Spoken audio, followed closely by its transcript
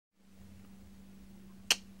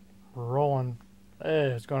We're rolling.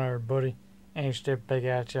 Hey, what's going on, everybody? Ain't step back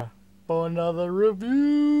at ya for another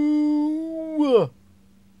review.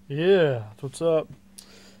 Yeah, that's what's up.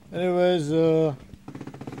 Anyways,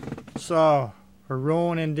 so we're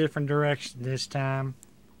rolling in different directions this time.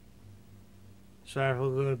 Sorry for a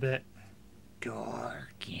little bit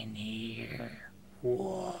dark in here.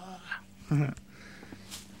 Whoa.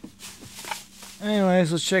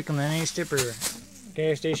 Anyways, let's check on the Ain't Stipper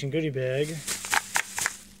gas station goodie bag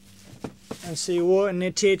and see what in the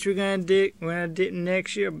tits we're gonna dip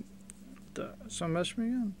next year. Something messed me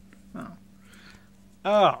again?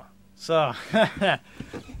 Oh, so we're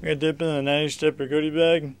gonna dip in the Ain't Stipper goodie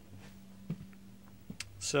bag.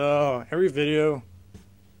 So every video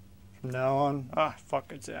from now on,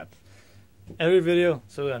 it's that. Every video,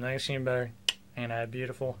 so that next scene better, ain't that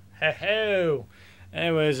beautiful? Hey-ho!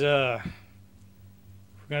 Anyways, we're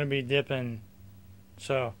gonna be dipping.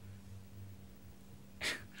 So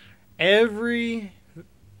every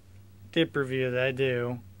dip review that I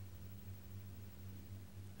do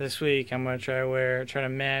this week, I'm gonna try to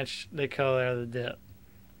match the color of the dip.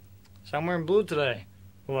 So I'm wearing blue today.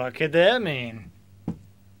 What could that mean?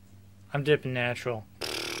 I'm dipping natural.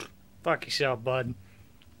 Fuck yourself, bud.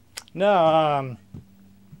 No,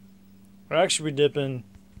 we'll actually be dipping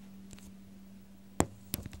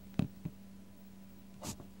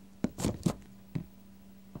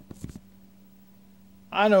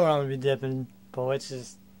I know what I'm gonna be dipping, but it's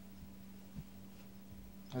just...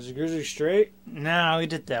 Is the Grizzly straight? No, we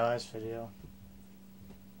did that last video.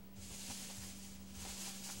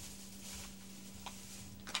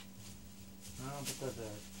 I'll put that there.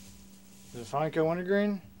 Is it Funko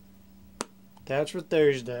Wintergreen? That's for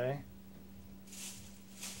Thursday.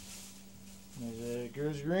 Is it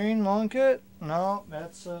Grizzly Green long cut? No,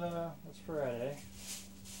 that's Friday.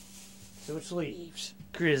 So which leaves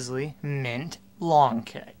Grizzly Mint long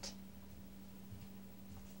cut.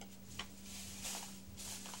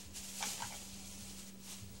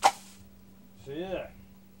 So yeah,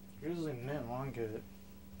 Grizzly Mint long cut.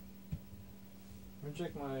 Let me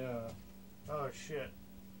check my oh shit.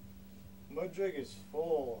 My jug is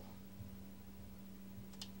full.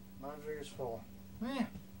 My jug is full.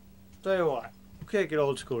 Tell you what, we'll kick it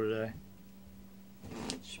old school today.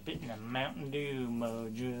 Spitting a Mountain Dew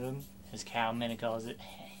mojo, as Cal Minnie calls it.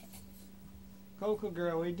 Cocoa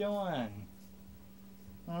girl, what you doing?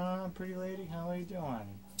 Pretty lady, how are you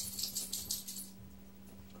doing?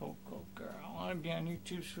 Cocoa girl, wanna be on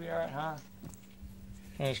YouTube, sweetheart, huh?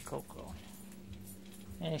 There's Cocoa.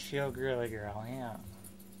 There's your girly girl, yeah.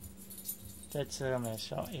 That's what I'm gonna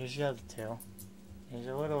show. Here's the other two. There's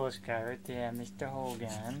a littlest guy right there, Mr.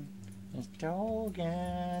 Hogan. Mr.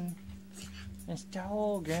 Hogan. Mr.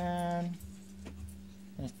 Hogan.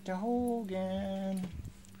 Mr. Hogan.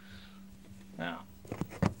 Now,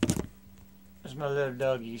 there's my little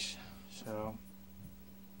doggies. So,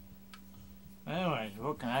 anyways,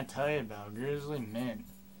 what can I tell you about Grizzly Mint?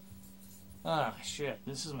 Oh shit,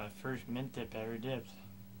 this is my first mint dip I ever dipped.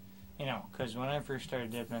 You know, because when I first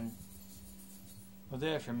started dipping, what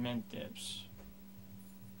they had for mint dips?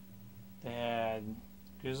 They had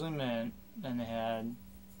Grizzly Mint, then they had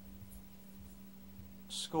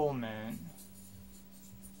Skull Mint,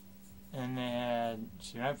 and they had,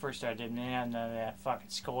 see, when I first started dipping, they had none of that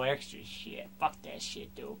fucking Skull Extra shit. Fuck that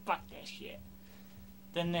shit, dude. Fuck that shit.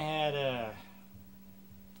 Then they had,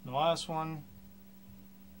 the last one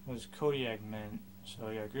was Kodiak Mint. So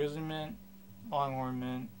you got Grizzly Mint, Longhorn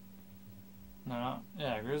Mint,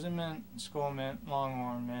 Grizzly Mint, Skull Mint,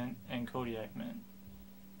 Longhorn Mint, and Kodiak Mint.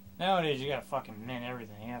 Nowadays you got fucking mint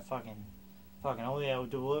everything. You got fucking, oh yeah,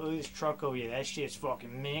 look at this truck over here. That shit's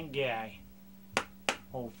fucking mint guy.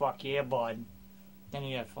 Oh fuck yeah, bud. Then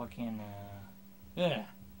you got fucking, yeah.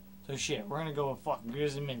 So shit, we're gonna go with fucking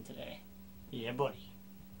Grizzly Mint today. Yeah, buddy.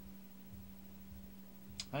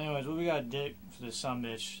 Anyways, what we got to dip for this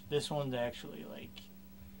sumbitch? This one's actually like,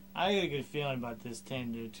 I got a good feeling about this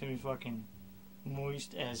tin, dude. It's gonna be fucking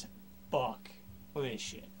moist as fuck. Look at this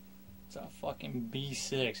shit. It's a fucking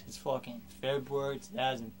B6. It's fucking February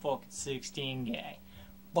 2016, guy.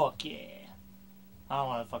 Fuck yeah. I don't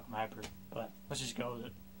want to fucking hyper, but let's just go with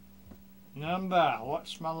it. Number.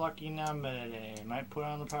 What's my lucky number today? Might put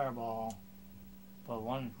on the Powerball. But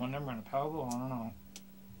one number on the Powerball? I don't know.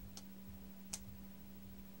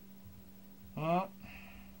 Well,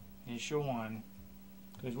 it's your one.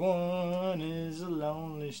 Cause one is the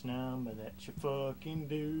loneliest number that you fucking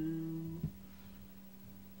do.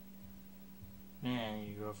 Man,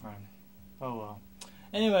 your girlfriend. Oh well.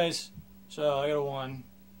 Anyways, so I got a 1.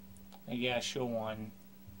 I guess you're 1.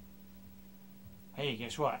 Hey,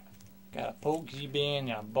 guess what? Got a pokey band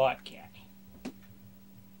and a butt cat.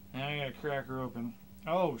 Now I got a cracker open.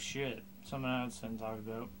 Oh shit. Something else I didn't talk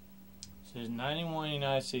about. It says 91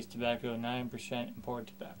 United States tobacco, 9% imported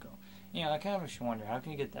tobacco. You know, I kind of just wonder, how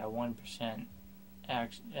can you get that 1%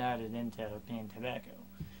 added into being tobacco?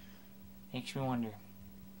 Makes me wonder.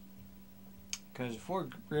 Because before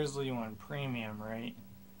Grizzly went premium, right?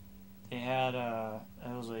 They had,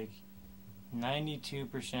 it was like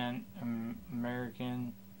 92%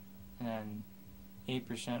 American and then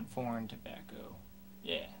 8% foreign tobacco.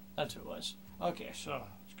 Yeah, that's what it was. Okay, so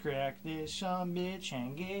let's crack this some bitch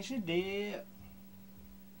and get a dip.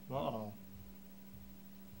 Uh-oh.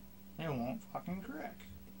 It won't fucking crack.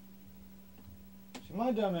 See,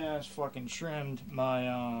 my dumb ass fucking trimmed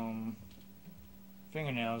my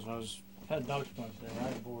fingernails. I had dog splint today. I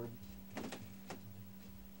was bored.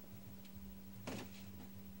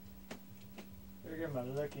 Better get my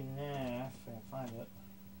lucky knife if I can find it.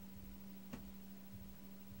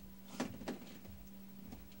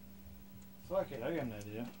 Fuck it, I got an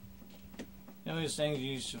idea. You know those things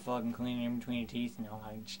you use to fucking clean in between your teeth, you know,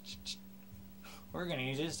 like we're gonna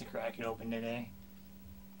use this to crack it open today.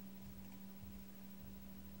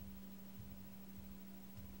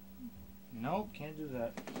 Nope, can't do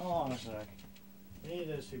that. Hold on a sec. I need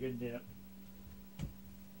this for a good dip.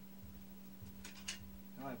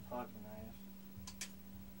 My pocket knife.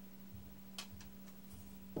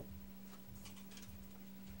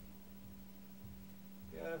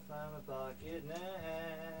 Gotta find my pocket knife.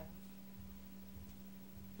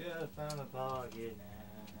 Gotta find my pocket knife.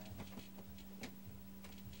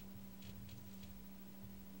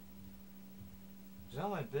 It's on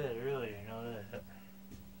my bed earlier, you know that.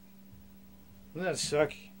 Doesn't that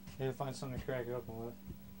suck? You gotta find something to crack it open with.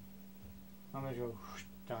 I'm gonna go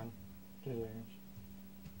done. 2 seconds.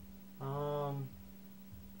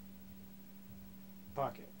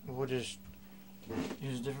 Fuck it. We'll just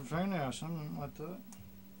use a different fingernail, something like that.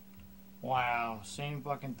 Wow, same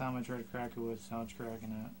fucking thumb I tried to crack it with, so it's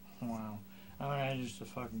cracking it. Wow. I mean, just the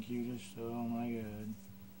fucking cutest. Oh my god.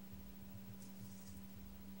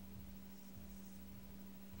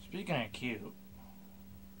 Speaking of cute,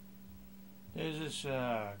 there's this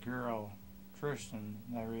girl, Tristan,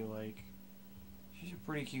 that I really like. She's a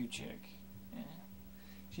pretty cute chick. Yeah.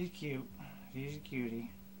 She's cute. She's a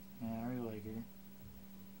cutie. Yeah, I really like her.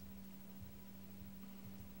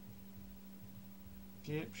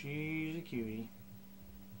 Yep, she's a cutie.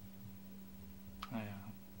 Yeah.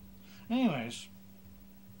 Anyways.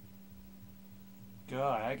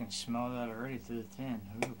 God, I can smell that already through the tin.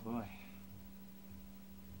 Oh boy.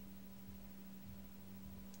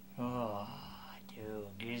 Oh,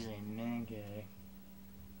 dude, Grizzly man guy.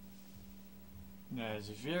 Guys,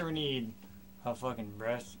 if you ever need a fucking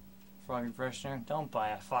breath fucking freshener, don't buy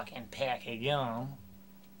a fucking pack of gum.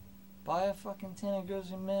 Buy a fucking tin of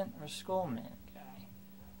Grizzly mint or Skull mint, guy.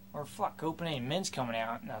 Or fuck, Copenhagen mint's coming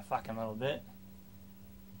out in a fucking little bit.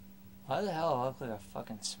 Why the hell do I look like a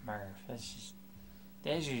fucking Smurf? That's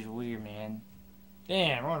just weird, man.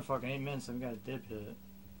 Damn, we're on fucking 8 minutes and we got a dip hit.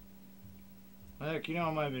 Heck, you know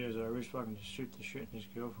how my videos are. We just fucking just shoot the shit and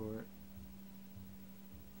just go for it.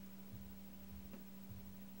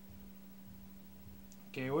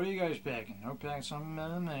 Okay, what are you guys packing? We're packing something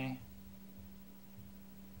better than me.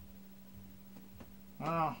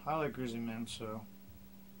 Well, I like Grizzly mint, so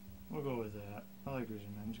we'll go with that. I like Grizzly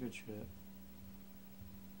mint. It's good shit.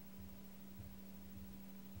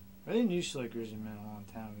 I didn't used to like Grizzly mint a long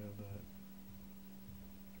time ago, but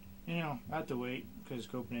you know, I have to wait because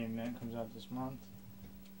Copenhagen mint comes out this month.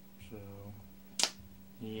 So,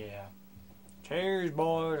 yeah. Cheers,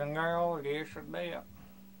 boys and girls. Here's a dip.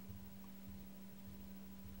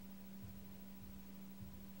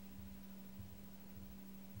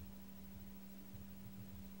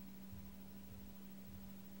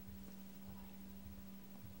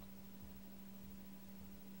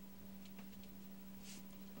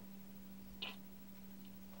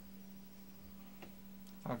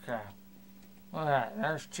 Okay. Alright,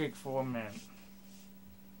 there's Chick-fil-A mint.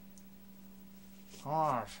 Hold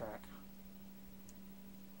on a sec.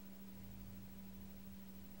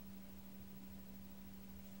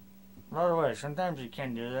 By the way, sometimes you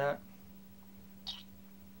can do that.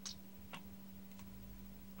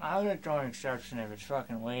 I'll get the only exception if it's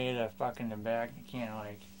fucking way the fucking the back. You can't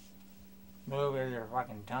like move with your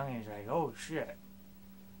fucking tongue. He's like, oh shit.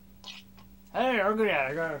 Hey, look at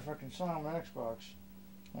that. I got a fucking song on my Xbox.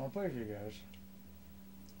 I want to play for you guys.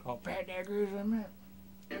 Called Pat That Grizzly Mint.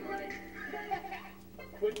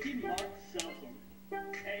 Quit keep on something.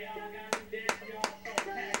 Hey, y'all got to dance, y'all so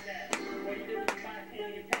pat that. What you do is you buy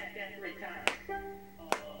and you pat that 3 times.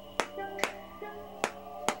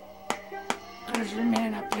 Grizzly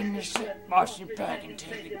Man up there. in the set, wash your back and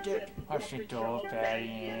take a dip. Wash your door, fatty,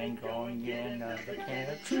 and go and get another can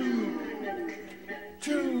of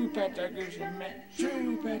true Patrick Grizzly man,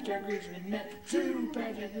 true Patrick Grizzly man, true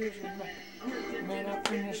Patrick Grizzly man. Man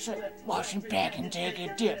up in the set, wash your back and take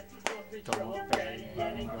a dip. Door, fatty,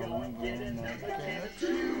 and go and get another can of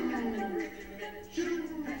true.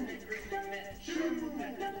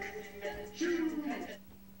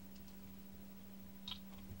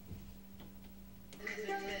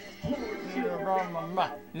 Never on my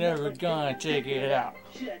mind, never gonna take it out.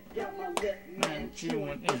 Man,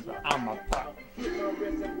 chewing is on my pop.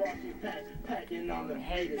 Packing on them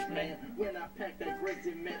haters, man. When I pack that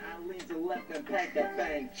Grizzly, man, I lean to left and pack that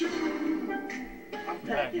thing. I'm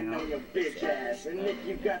packing on your bitch ass. And if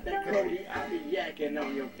you got that Cody, I'll be yakking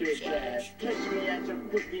on your bitch ass. Catch me at your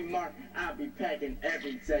quickie mark, I'll be packing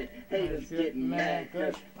every day. Haters getting mad,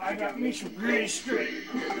 cause I got me some Grizzly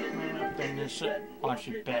straight. Man up in the set, wash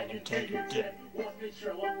your back and take a dip.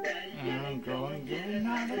 And I'm going to get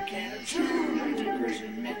another can of true Patrick Grizzly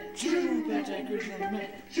man, true Patrick Grizzly man,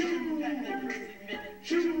 true Patrick Grizzly man,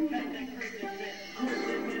 true Patrick Grizzly man.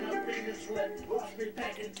 Grizzly man up in the slip, wash me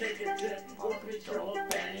back and take a dip. Wash me throw a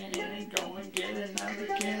fanny in and go and get another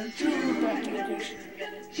can of true Patrick Grizzly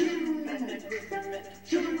man, true Patrick Grizzly man,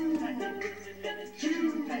 true Patrick Grizzly man,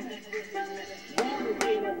 true Patrick Grizzly man. Wanna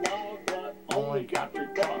get a log, but only got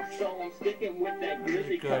 $3, so I'm sticking with that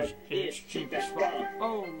Grizzly cause it's cheap as fuck.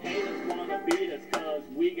 Oh, Haters wanna beat us cause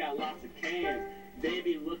we got lots of cans. They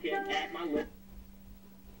be looking at my lip.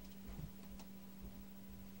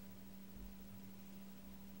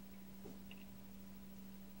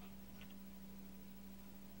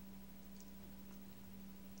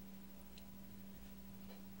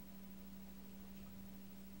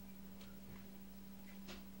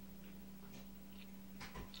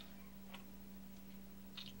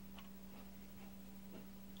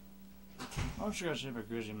 I'm just gonna see if a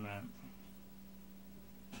Grizzly man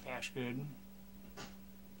packs good.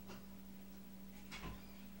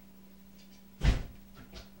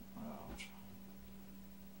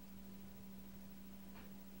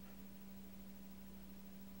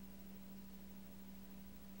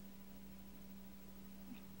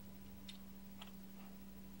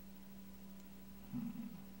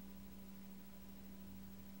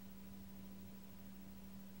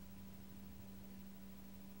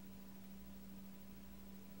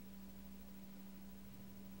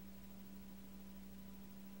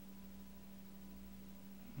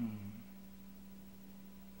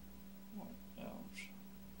 What else?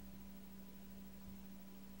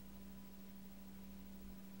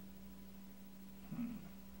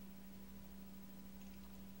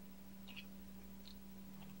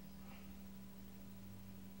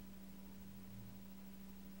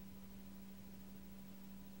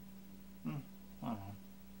 I don't know.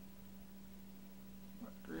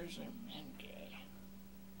 What Grizzly man gay?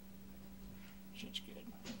 Shit's good.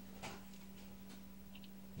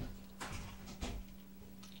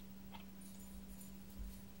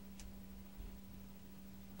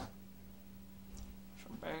 So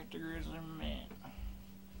back to Grizzly man.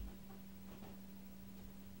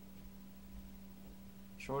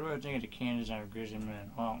 So what do I think of the can design of Grizzly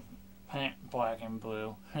man? Well, black and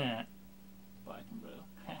blue. Black and blue.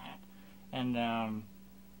 And now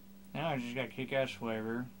I just got kick-ass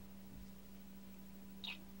flavor.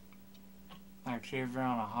 Like see if you're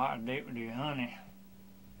on a hot date with your honey.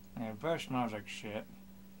 And your breath smells like shit.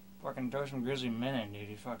 Fucking throw some Grizzly mint in, dude.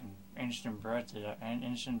 You fucking instant breath it up. And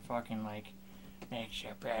instant fucking like makes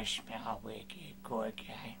your breath smell wicked good,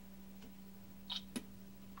 guy.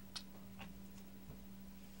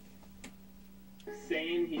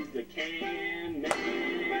 Saying he's the can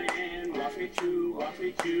man. Watch me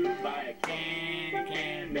chew, buy a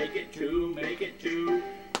can, make it two.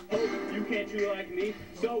 Oh, you can't chew like me,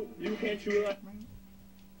 so you can't chew like me.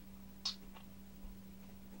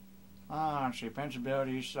 See,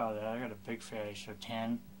 pinchability, you saw that. I got a big face, so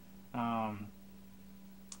 10.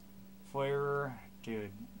 Flavor,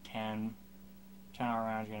 dude, 10. 10 all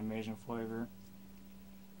around, got amazing flavor.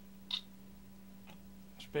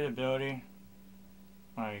 Spitability,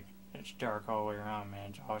 like, it's dark all the way around, man.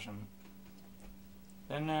 It's awesome.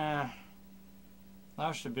 Then,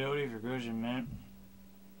 low stability for Grizzly mint.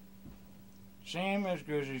 Same as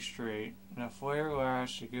Grizzly straight. The flavor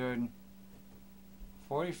lasts a good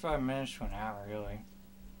 45 minutes to an hour, really.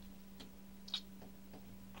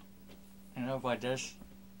 And up like this,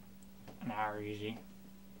 an hour easy.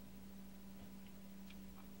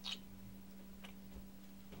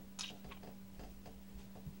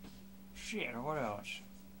 Shit, what else?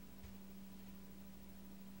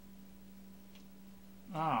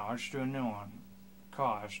 Oh, let's do a new one.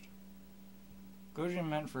 cost. Grizzly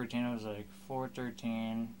Mint for a tin was like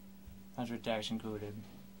 $4.13. That's with tax included.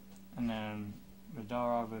 And then the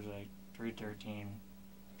dollar off was like $3.13.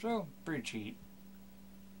 So pretty cheap.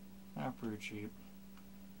 Not pretty cheap.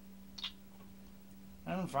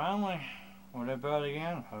 And finally, what about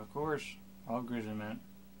again? Of course, all Grizzly Mint.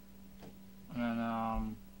 And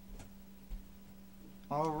then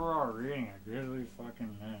overall rating a Grizzly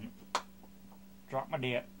fucking Mint. Drop my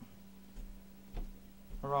dip.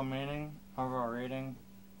 Overall rating,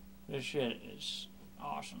 this shit is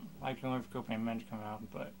awesome. I can wait for Copain Mint to come out,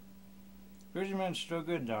 but Grizzly Mint's still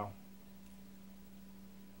good though.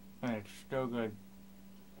 It's still good.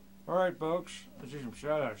 Alright folks, let's do some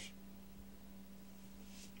shoutouts.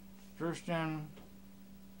 Tristan,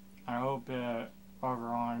 I hope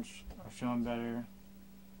overall are feeling better.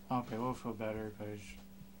 I hope they will feel better because,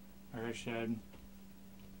 like I said,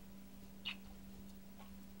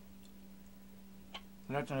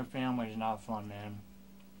 left in a family is not fun, man.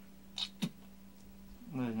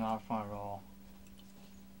 It is not fun at all.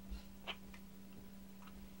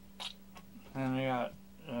 And they got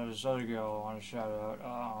this other girl I want to shout out.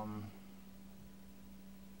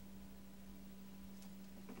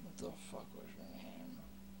 What the fuck was her name?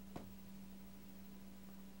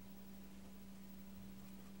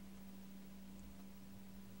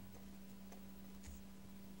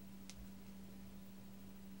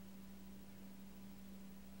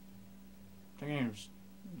 I think it was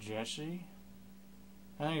Jessie.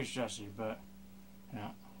 I think it's Jessie, but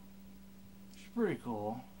yeah, she's pretty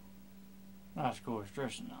cool. Not as cool as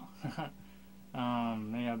Tristan though.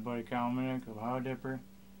 They got buddy Dominic of How Dipper.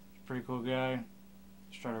 He's a pretty cool guy.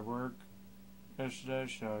 Started work yesterday,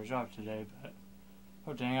 so he's off today, but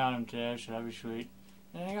hope to hang out with him today, so that'd be sweet.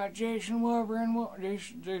 Then they got Jason Wilbur and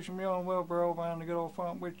Jason Mill and Wilbur over on the good old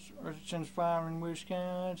farm, which Richardson's Farm in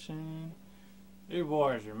Wisconsin. You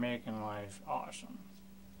boys are making life awesome.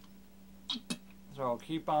 So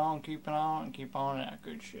keep on keeping on and keep on that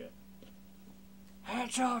good shit.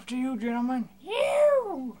 Hats off to you, gentlemen.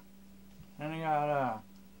 You. Then they got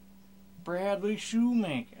Bradley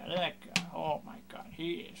Shoemaker. That guy. Oh my god,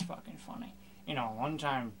 he is fucking funny. You know, one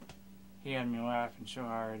time he had me laughing so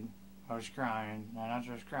hard, I was crying. And not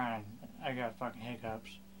just crying, I got fucking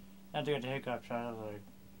hiccups. Not to get the hiccups, I was like,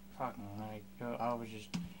 fucking, like, I was just,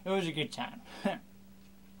 it was a good time.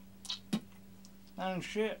 And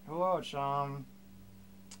shit, who else? Oh.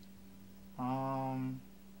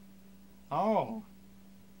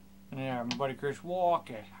 Yeah, my buddy Chris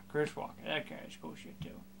Walker. That guy is cool shit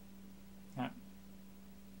too. Yeah.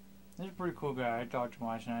 He's a pretty cool guy. I talked to him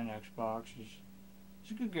last night on Xbox. He's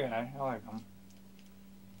a good guy. I like him.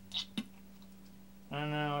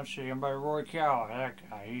 And then let's see, I'm by Roy Cow. That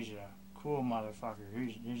guy, he's a cool motherfucker.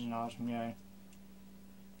 He's an awesome guy.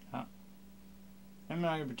 Huh. I'm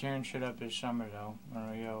not gonna be tearing shit up this summer though. I'm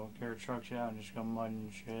gonna go get our trucks out and just go mudding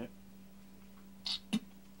and shit.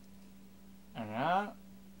 And that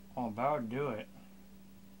will about do it.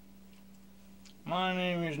 My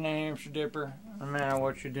name is Mr. Dipper. No matter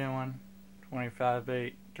what you're doing,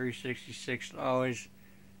 25/8, 366 always.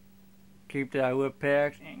 Keep that whip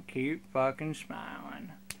packed and keep fucking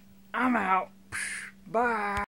smiling. I'm out. Bye.